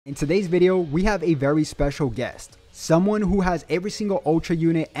In today's video, we have a very special guest. Someone who has every single Ultra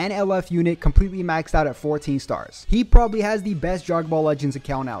unit and LF unit completely maxed out at 14 stars. He probably has the best Dragon Ball Legends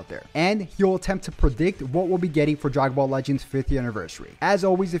account out there. And he'll attempt to predict what we'll be getting for Dragon Ball Legends 5th anniversary. As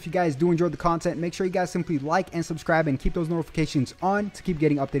always, if you guys do enjoy the content, make sure you guys simply like and subscribe and keep those notifications on to keep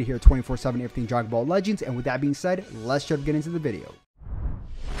getting updated here 24/7 everything Dragon Ball Legends. And with that being said, let's just get into the video.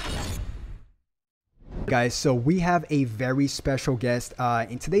 Guys, so we have a very special guest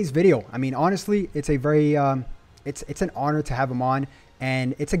in today's video. I mean, honestly, it's a very it's an honor to have him on,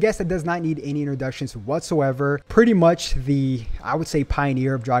 and it's a guest that does not need any introductions whatsoever. Pretty much the, I would say,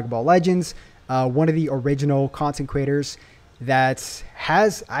 pioneer of Dragon Ball Legends, one of the original content creators that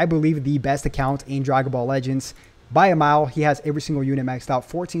has, I believe, the best account in Dragon Ball Legends by a mile. He has every single unit maxed out,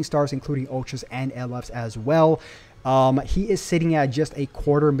 14 stars, including Ultras and LFs as well. He is sitting at just a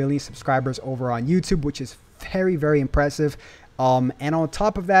 250,000 subscribers over on YouTube, which is very, very impressive. And on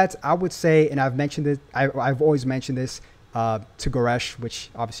top of that, I would say, and I've mentioned it, I've always mentioned this to Goresh,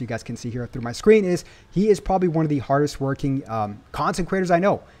 which obviously you guys can see here through my screen, is he is probably one of the hardest working content creators I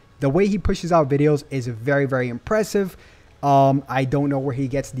know. The way he pushes out videos is very, very impressive. I don't know where he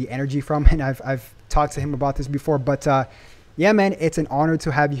gets the energy from, and I've talked to him about this before, but yeah, man, it's an honor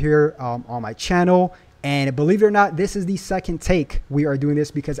to have you here on my channel. And believe it or not, this is the second take we are doing this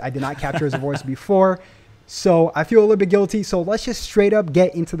because I did not capture his voice before. So I feel a little bit guilty. So let's just straight up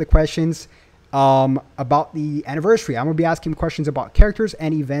get into the questions about the anniversary. I'm going to be asking questions about characters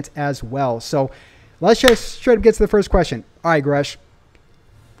and events as well. So let's just straight up get to the first question. All right, Gresh.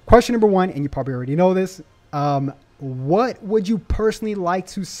 Question number one, and you probably already know this. What would you personally like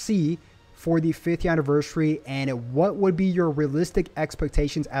to see for the 5th anniversary? And what would be your realistic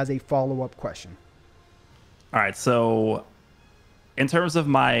expectations as a follow-up question? All right, so in terms of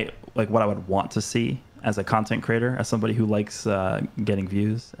my, like, what I would want to see as a content creator, as somebody who likes getting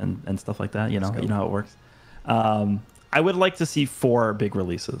views and stuff like that, you know how it works. I would like to see 4 big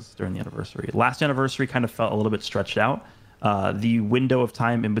releases during the anniversary. Last anniversary kind of felt a little bit stretched out. The window of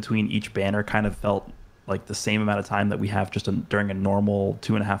time in between each banner kind of felt like the same amount of time that we have just during a normal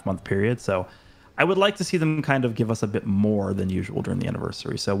 2.5 month period. So I would like to see them kind of give us a bit more than usual during the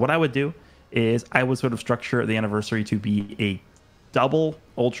anniversary. So what I would do is I would sort of structure the anniversary to be a double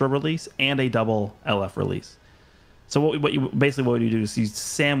Ultra release and a double LF release. So what you do is you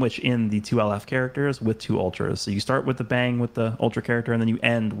sandwich in the 2 LF characters with 2 Ultras. So you start with the bang with the Ultra character, and then you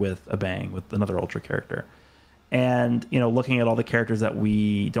end with a bang with another Ultra character. And, you know, looking at all the characters that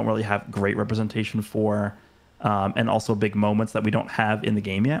we don't really have great representation for, and also big moments that we don't have in the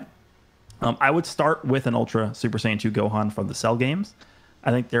game yet, I would start with an Ultra Super Saiyan 2 Gohan from the Cell games. I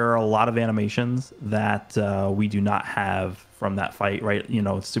think there are a lot of animations that we do not have from that fight, right? You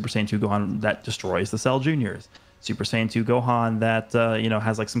know, Super Saiyan 2 Gohan that destroys the Cell Juniors. Super Saiyan 2 Gohan that, you know,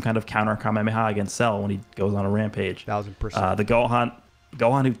 has like some kind of counter Kamehameha against Cell when he goes on a rampage. 1000%. The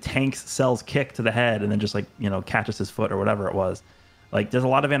Gohan who tanks Cell's kick to the head and then just, like, you know, catches his foot or whatever it was. Like, there's a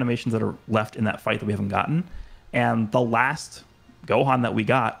lot of animations that are left in that fight that we haven't gotten. And the last Gohan that we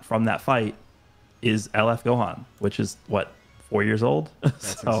got from that fight is LF Gohan, which is, what, 4 years old?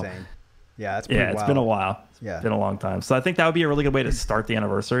 That's insane. Yeah, that's pretty wild. It's been a while. It's been a long time. So I think that would be a really good way to start the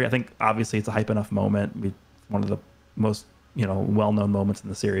anniversary. I think obviously it's a hype enough moment. One of the most, you know, well-known moments in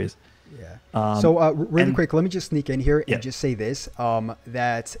the series. Yeah. So really quick, let me just sneak in here and just say this.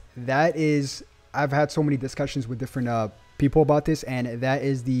 That is, I've had so many discussions with different people about this, and that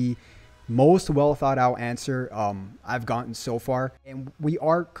is the most well thought out answer I've gotten so far. And we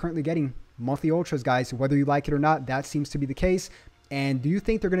are currently getting monthly Ultras, guys. Whether you like it or not, that seems to be the case. And do you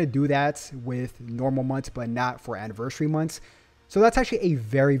think they're going to do that with normal months but not for anniversary months? So that's actually a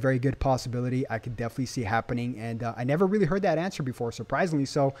very, very good possibility. I could definitely see happening, and I never really heard that answer before, surprisingly.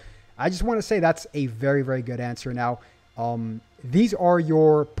 So I just want to say that's a very, very good answer. Now, these are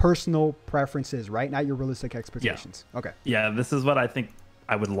your personal preferences, right? Not your realistic expectations. Yeah. Okay. Yeah, this is what I think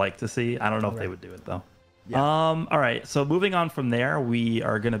I would like to see. I don't know if they would do it though. Yeah. All right. So moving on from there, we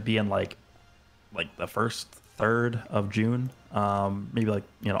are going to be in like the first third of June, maybe, like,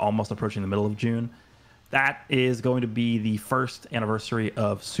 you know, almost approaching the middle of June. That is going to be the first anniversary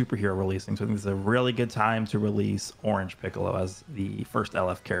of superhero releasing. So I think it's a really good time to release Orange Piccolo as the first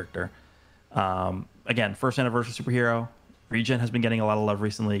LF character. Again, first anniversary superhero. Regen has been getting a lot of love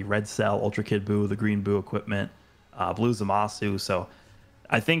recently. Red Cell, Ultra Kid Buu, the Green Buu equipment, Blue Zamasu. So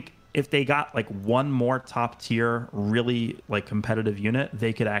I think if they got like one more top tier, really like competitive unit,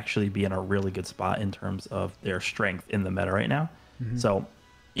 they could actually be in a really good spot in terms of their strength in the meta right now. Mm-hmm. So,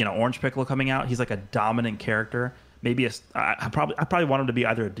 you know, Orange Piccolo coming out, he's like a dominant character. Maybe I probably want him to be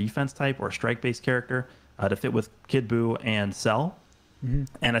either a defense type or a strike based character to fit with Kid Buu and Cell.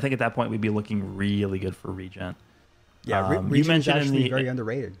 And I think at that point we'd be looking really good for regen. Yeah, You Regen is mentioned in actually the very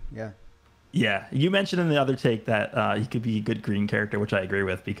underrated. Yeah. yeah, you mentioned in the other take that he could be a good green character, which I agree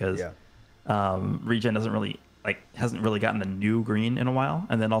with because Yeah. Regen doesn't really hasn't really gotten a new green in a while,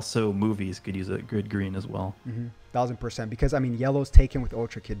 and then also movies could use a good green as well. 1000%. Because I mean, yellow's taken with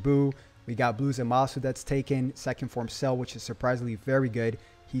Ultra Kid Buu. We got blues and Masu that's taken. Second form Cell, which is surprisingly very good.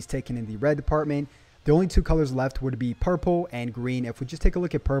 He's taken in the red department. The only two colors left would be purple and green. If we just take a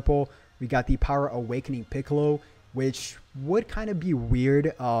look at purple, we got the Power Awakening Piccolo, which would kind of be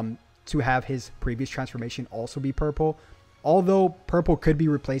weird to have his previous transformation also be purple. Although purple could be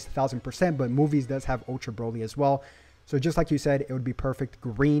replaced 1000%, but movies does have Ultra Broly as well. So just like you said, it would be perfect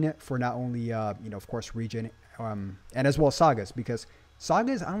green for not only, you know, of course, Regen and as well as Sagas, because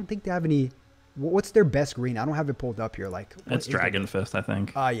Sagas, I don't think they have any. What's their best green? I don't have it pulled up here. Like it's Dragon Fist, I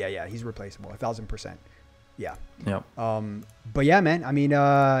think. Yeah, he's replaceable, 1000%. Yeah. Yep. But yeah, man. I mean,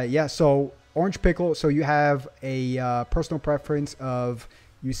 yeah. So Orange Piccolo. So you have a personal preference of,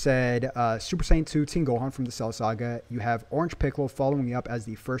 you said Super Saiyan 2 Teen Gohan from the Cell Saga. You have Orange Piccolo following up as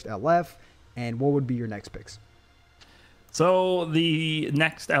the first LF. And what would be your next picks? So the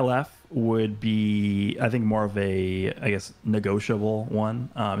next LF would be, I think, more of a, I guess, negotiable one.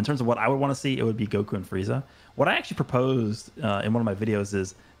 In terms of what I would want to see, it would be Goku and Frieza. What I actually proposed in one of my videos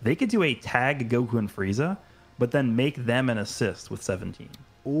is they could do a tag Goku and Frieza, but then make them an assist with 17.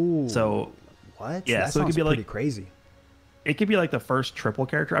 Ooh. So what? Yeah, that so it could be pretty like crazy. It could be like the first triple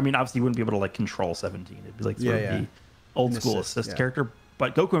character. I mean, obviously you wouldn't be able to like control 17. It'd be like sort of the old school assist character.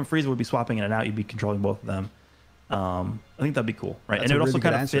 But Goku and Frieza would be swapping in and out. You'd be controlling both of them. I think that'd be cool, right? That's and it would a also really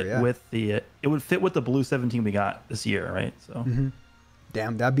kind good of fit answer, with the it would fit with the blue 17 we got this year, right? So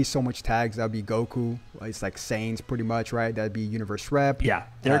Damn, that'd be so much tags. That'd be Goku. It's like Saiyans pretty much, right? That'd be Universe Rep. Yeah,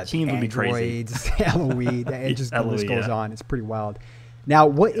 their team would be crazy. LOE, it just the list goes on. It's pretty wild. Now,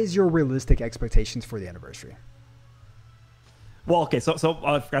 what is your realistic expectations for the anniversary? Well, okay, so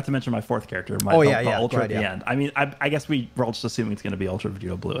I forgot to mention my fourth character. My Ultra at the end. I mean, I guess we're all just assuming it's going to be Ultra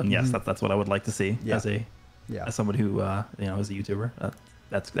Vegeta Blue, and yes, that's what I would like to see as somebody who you know, as a YouTuber.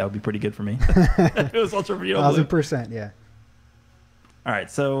 That would be pretty good for me. If it was Ultra Vegeta Blue. 1000%, yeah. All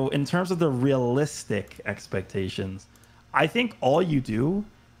right, so in terms of the realistic expectations, I think all you do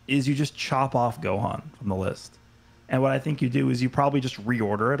is you just chop off Gohan from the list. And what I think you do is you probably just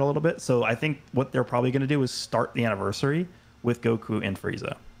reorder it a little bit. So I think what they're probably going to do is start the anniversary with Goku and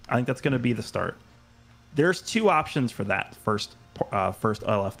Frieza. I think that's going to be the start. There's two options for that first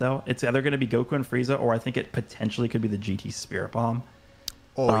LF though. It's either going to be Goku and Frieza, or I think it potentially could be the GT Spirit Bomb.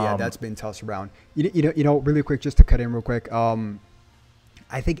 Oh yeah, that's been tossed around. You know, really quick, just to cut in real quick.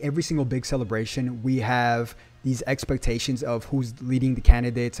 I think every single big celebration, we have these expectations of who's leading the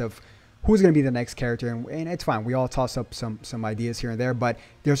candidates, of who's going to be the next character. And it's fine. We all toss up some ideas here and there, but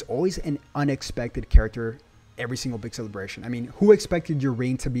there's always an unexpected character every single big celebration. I mean, who expected your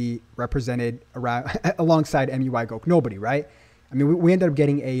reign to be represented around alongside MUI Goku? Nobody, right? I mean, we ended up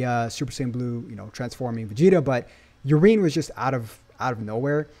getting a Super Saiyan Blue, you know, transforming Vegeta, but Urine was just out of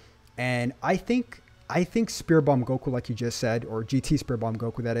nowhere. And I think Spirit Bomb Goku, like you just said, or GT Spirit Bomb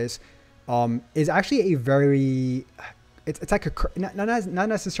Goku, that is actually a very, it's like not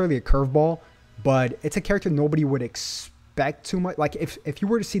necessarily a curveball, but it's a character nobody would expect too much. Like if you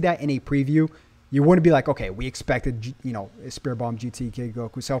were to see that in a preview, you wouldn't be like, okay, we expected, you know, Spirit Bomb GT Kid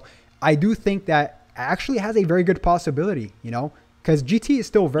Goku. So I do think that actually has a very good possibility, you know, because GT is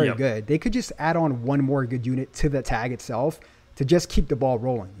still very good. They could just add on one more good unit to the tag itself to just keep the ball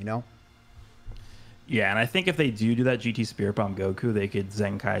rolling, you know? Yeah, and I think if they do that GT Spirit Bomb Goku, they could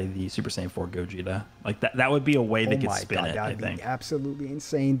Zenkai the Super Saiyan 4 Gogeta. Like that would be a way they could spin it, I think. Be absolutely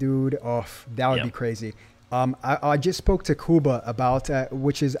insane, dude. Oh, that would be crazy. I just spoke to Kuba about,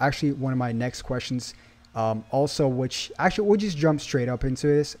 which is actually one of my next questions. Also, which actually we'll just jump straight up into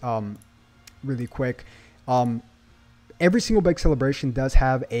this really quick. Every single big celebration does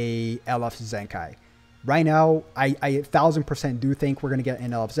have a LF Zenkai. Right now, I 1000% do think we're going to get an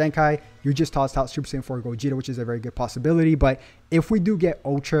LF Zenkai. You just tossed out Super Saiyan 4 Gogeta, which is a very good possibility. But if we do get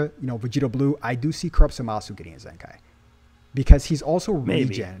Ultra, you know, Vegeta Blue, I do see Corrupt Zamasu getting a Zenkai. Because he's also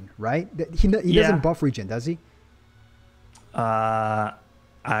regen, right? He doesn't buff regen, does he?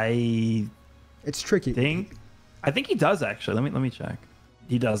 It's tricky. I think he does, actually. Let me check.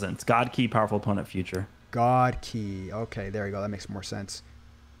 He doesn't. It's God Key, Powerful Opponent, Future. God Key. Okay, there you go. That makes more sense.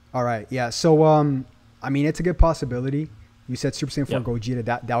 All right, yeah. So, I mean, it's a good possibility. You said Super Saiyan 4 Gogeta.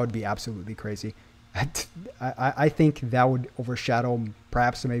 That would be absolutely crazy. I think that would overshadow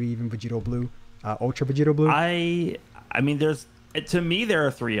perhaps maybe even Vegeta Blue, Ultra Vegeta Blue. I mean, to me, there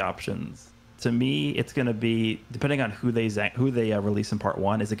are three options to me, it's going to be, depending on who they release in part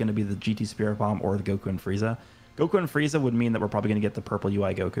 1, is it going to be the GT Spirit Bomb or the Goku and Frieza? Goku and Frieza would mean that we're probably going to get the purple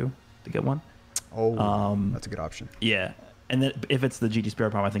UI Goku to get one. Oh, that's a good option. Yeah. And then if it's the GT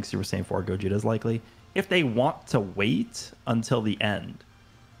Spirit Bomb, I think Super Saiyan 4 Gogeta is likely. If they want to wait until the end,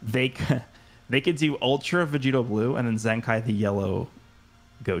 they could do Ultra Vegeta Blue and then Zenkai the yellow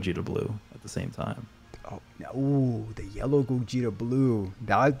Gogeta Blue at the same time. Oh, ooh, the yellow Gogeta Blue.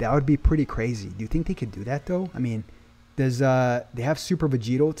 That would be pretty crazy. Do you think they could do that though? I mean, does they have Super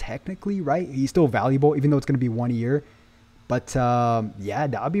Vegito technically, right? He's still valuable, even though it's going to be 1 year. But yeah,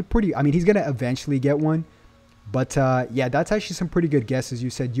 that would be pretty. I mean, he's going to eventually get one. But yeah, that's actually some pretty good guesses. You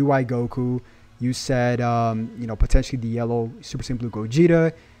said UI Goku. You said, you know, potentially the yellow Super Saiyan Blue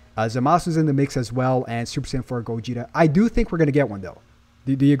Gogeta. Zamasu's in the mix as well, and Super Saiyan 4 Gogeta. I do think we're going to get one though.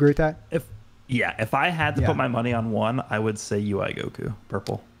 Do you agree with that? If I had to put my money on one, I would say UI Goku,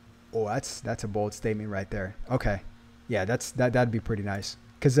 purple. Oh, that's a bold statement right there. Okay. Yeah, that'd be pretty nice.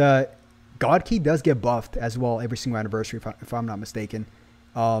 Because God Key does get buffed as well every single anniversary, if I'm not mistaken.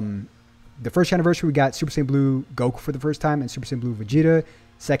 The first anniversary, we got Super Saiyan Blue Goku for the first time and Super Saiyan Blue Vegeta.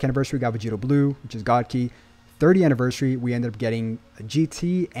 Second anniversary, we got Vegeta Blue, which is God Key. 30th anniversary, we ended up getting a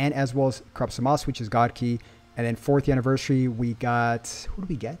GT and as well as Crop Samas, which is God Key. And then 4th anniversary, we got, who do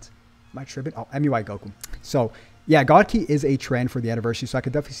we get? Am I tripping? Oh, MUI Goku. So yeah, God Key is a trend for the anniversary, so I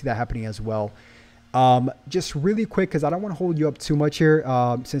could definitely see that happening as well. Just really quick, because I don't want to hold you up too much here,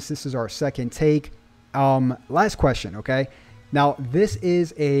 since this is our second take. Last question, okay? Now this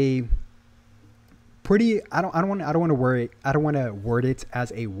is a pretty, I don't want to word it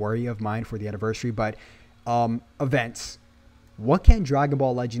as a worry of mine for the anniversary, but events. What can Dragon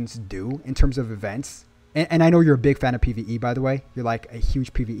Ball Legends do in terms of events? And I know you're a big fan of PvE, by the way. You're like a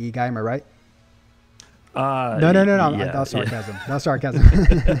huge PvE guy, am I right? No. Yeah, that was sarcasm. That was sarcasm.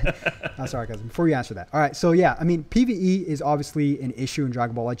 That was sarcasm. Before you answer that. All right. So yeah, I mean, PvE is obviously an issue in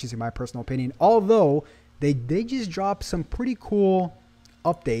Dragon Ball Legends, in my personal opinion. Although they just dropped some pretty cool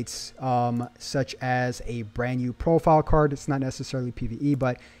updates, such as a brand new profile card. It's not necessarily PvE,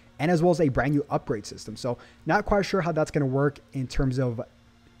 but and as well as a brand new upgrade system. So not quite sure how that's going to work in terms of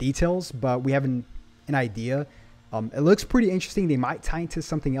details, but we have an idea. It looks pretty interesting. They might tie into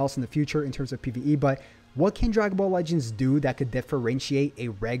something else in the future in terms of PvE, but what can Dragon Ball Legends do that could differentiate a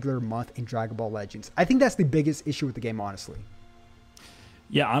regular month in Dragon Ball Legends? I think that's the biggest issue with the game, honestly.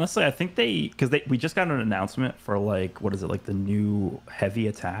 Yeah, honestly, I think we just got an announcement for like, what is it, like the new heavy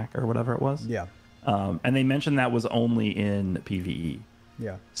attack or whatever it was? Yeah. And they mentioned that was only in PvE.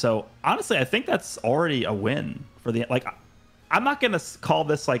 Yeah. So honestly, I think that's already a win for the, like, I'm not going to call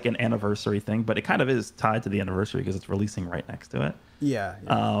this like an anniversary thing, but it kind of is tied to the anniversary because it's releasing right next to it. Yeah.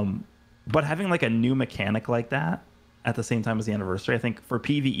 But having like a new mechanic like that at the same time as the anniversary, I think for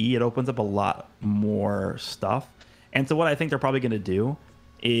PvE, it opens up a lot more stuff. And so what I think they're probably going to do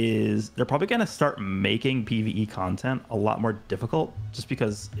is they're probably going to start making PvE content a lot more difficult, just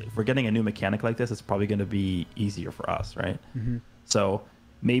because if we're getting a new mechanic like this, it's probably going to be easier for us, right? Mm-hmm. So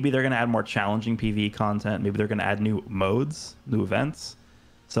maybe they're going to add more challenging PvE content. Maybe they're going to add new modes, new events.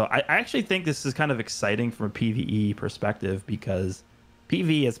 So I actually think this is kind of exciting from a PvE perspective, because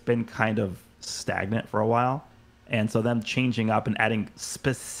PvE has been kind of stagnant for a while. And so them changing up and adding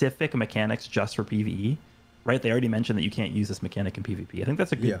specific mechanics just for PvE, right? They already mentioned that you can't use this mechanic in PvP. I think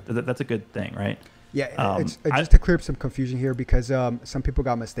that's a good, that's a good thing, right? Yeah, it's just to clear up some confusion here, because some people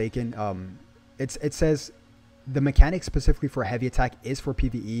got mistaken. It says the mechanic specifically for heavy attack is for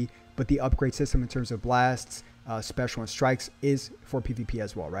PvE, but the upgrade system in terms of blasts, special and strikes is for PvP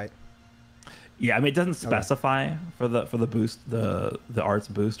as well, right? Yeah, I mean, it doesn't specify for the boost, the arts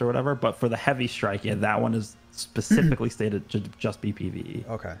boost or whatever, but for the heavy strike, yeah, that one is specifically stated to just be PvE.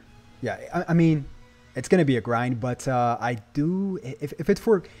 Okay. Yeah, I mean, it's going to be a grind, but I do, if it's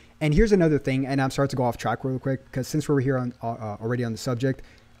for, and here's another thing, and I'm sorry to go off track real quick, because since we're here on already on the subject,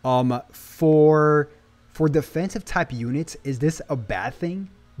 for defensive type units, is this a bad thing?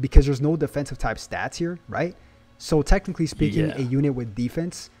 Because there's no defensive type stats here, right? So technically speaking, a unit with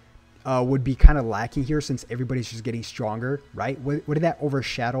defense would be kind of lacking here, since everybody's just getting stronger, right? Would that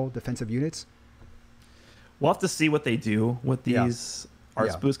overshadow defensive units? We'll have to see what they do with these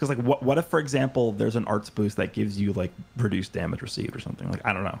arts boosts. Because like, what if, for example, there's an arts boost that gives you like reduced damage received or something? Like,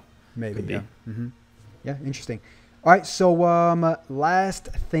 I don't know. Maybe. Yeah. Mm-hmm. Yeah. Interesting. All right. So last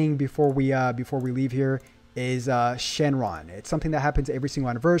thing before we leave here is Shenron. It's something that happens every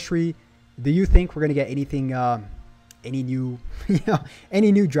single anniversary. Do you think we're gonna get anything? Any new,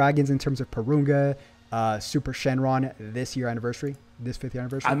 any new dragons in terms of Purunga, Super Shenron this 5th year anniversary?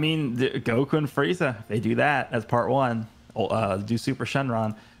 I mean, Goku and Frieza, they do that as part 1. Do Super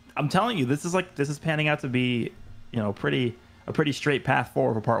Shenron. I'm telling you, this is panning out to be, a pretty straight path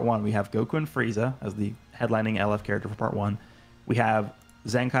forward for part one. We have Goku and Frieza as the headlining LF character for part one. We have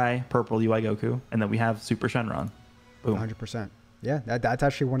Zenkai Purple UI Goku, and then we have Super Shenron. Boom. 100%. Yeah, that's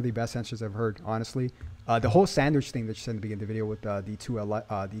actually one of the best answers I've heard, honestly. The whole sandwich thing that you said in the beginning of the video with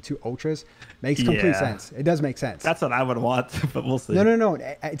the two ultras makes complete sense. It does make sense. That's what I would want, but we'll see. No.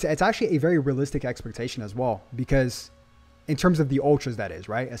 It's actually a very realistic expectation as well, because in terms of the ultras, that is,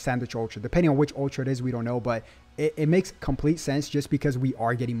 right? A sandwich ultra. Depending on which ultra it is, we don't know, but it makes complete sense just because we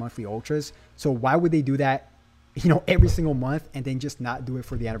are getting monthly ultras. So why would they do that, every single month and then just not do it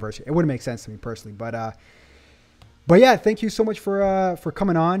for the anniversary? It wouldn't make sense to me personally, but yeah, thank you so much for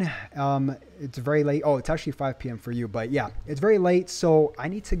coming on. It's very late. Oh, it's actually 5 p.m. for you, but yeah, it's very late. So I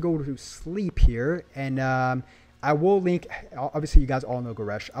need to go to sleep here, and I will link, obviously you guys all know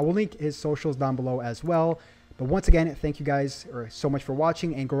Goresh. I will link his socials down below as well. But once again, thank you guys so much for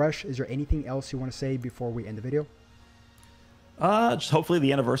watching. And Goresh, is there anything else you want to say before we end the video? Just hopefully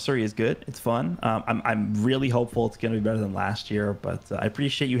the anniversary is good. It's fun. I'm really hopeful it's going to be better than last year, but I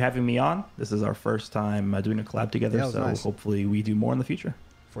appreciate you having me on. This is our first time doing a collab together, so nice. Hopefully we do more in the future.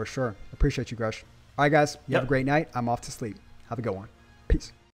 For sure. Appreciate you, Goresh. All right, guys. You have a great night. I'm off to sleep. Have a good one. Peace.